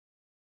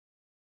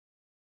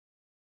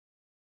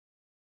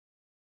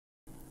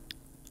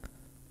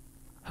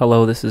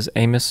Hello, this is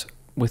Amos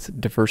with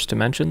Diverse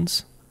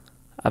Dimensions.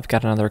 I've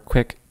got another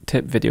quick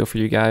tip video for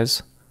you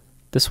guys.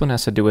 This one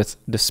has to do with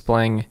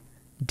displaying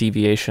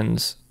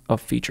deviations of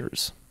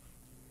features.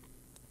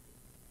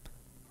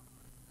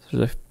 So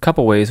there's a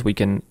couple ways we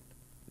can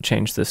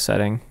change this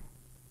setting.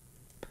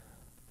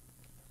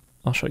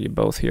 I'll show you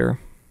both here.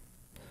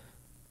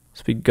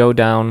 So we go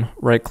down,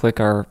 right click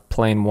our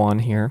plane 1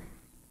 here,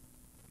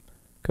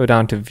 go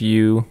down to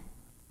View,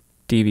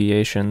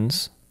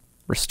 Deviations,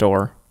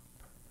 Restore.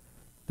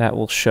 That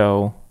will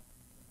show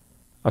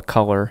a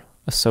color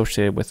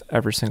associated with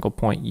every single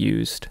point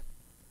used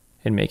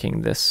in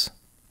making this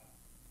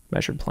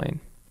measured plane.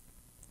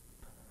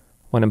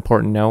 One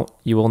important note,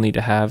 you will need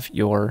to have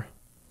your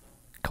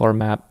color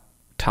map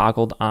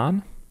toggled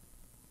on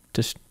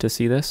to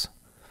see this.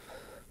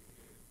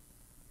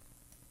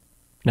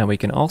 Now we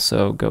can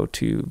also go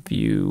to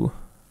View,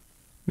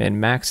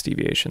 Min-Max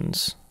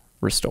Deviations,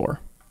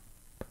 Restore.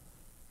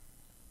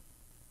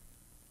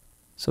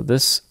 So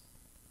this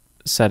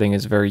setting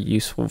is very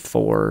useful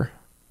for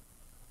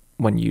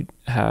when you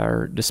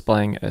are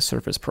displaying a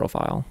surface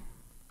profile.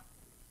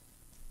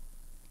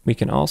 We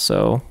can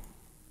also,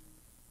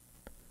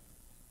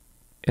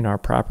 in our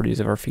properties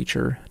of our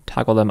feature,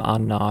 toggle them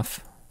on and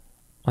off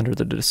under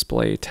the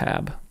Display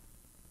tab.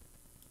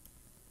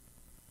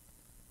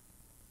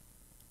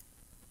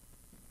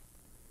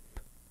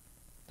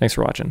 Thanks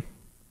for watching.